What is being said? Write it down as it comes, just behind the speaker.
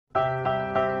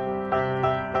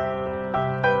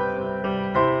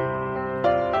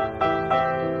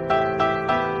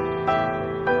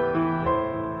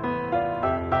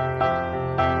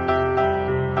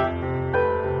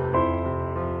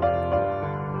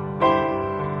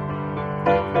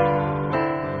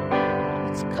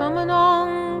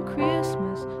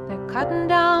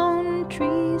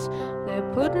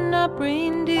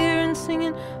reindeer and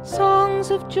singing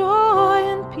songs of joy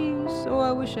and peace. Oh,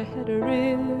 I wish I had a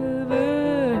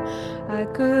river I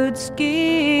could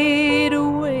skate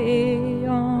away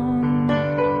on.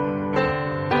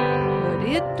 But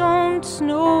it don't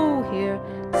snow here,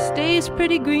 it stays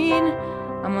pretty green.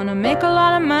 I'm gonna make a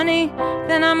lot of money,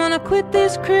 then I'm gonna quit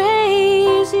this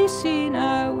crazy scene.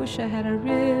 I wish I had a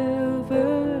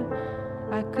river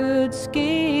I could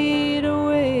skate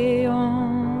away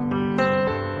on.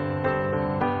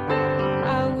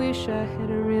 I wish I had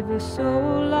a river so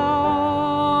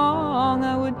long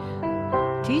I would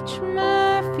teach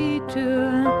my feet to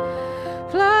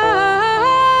fly.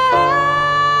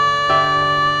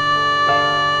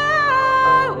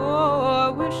 Oh, I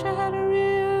wish I had a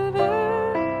river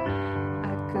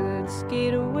I could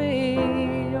skate away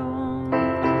on.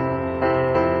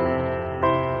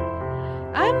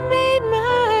 I made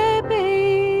my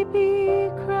baby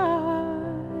cry.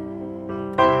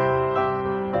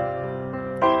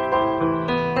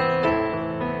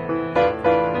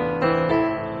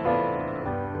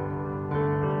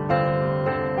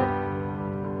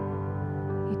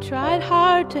 He tried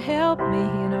hard to help me,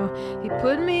 you know, he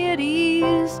put me at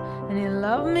ease, and he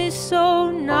loved me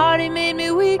so, not he made me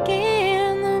weak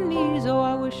in the knees. Oh,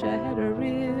 I wish I had a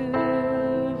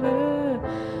river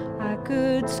I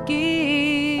could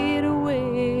skate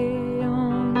away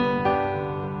on.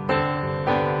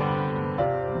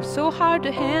 I'm so hard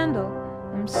to handle,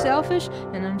 I'm selfish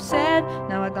and I'm sad.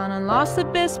 Now I gone and lost the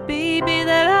best baby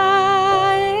that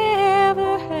I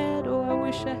ever had. Oh, I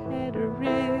wish I had a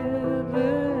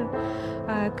river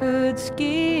I could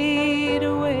skate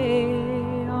away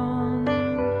on.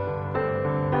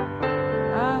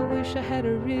 I wish I had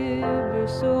a river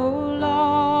so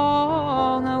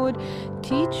long I would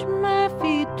teach my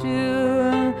feet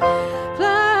to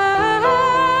fly.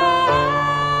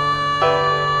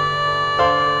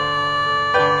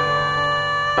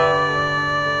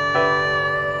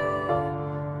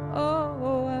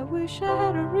 Oh, I wish I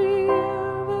had a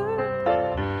river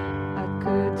I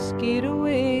could skate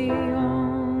away on.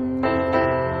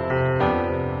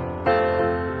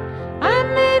 I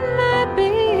made my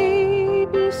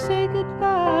baby say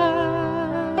goodbye.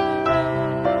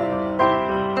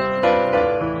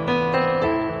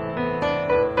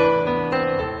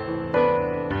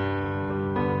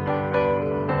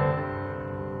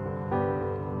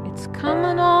 It's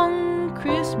coming on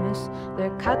Christmas,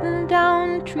 they're cutting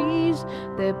down trees,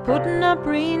 they're putting up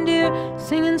reindeer,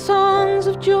 singing songs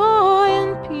of joy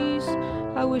and peace.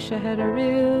 I wish I had a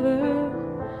river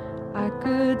I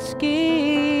could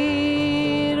skate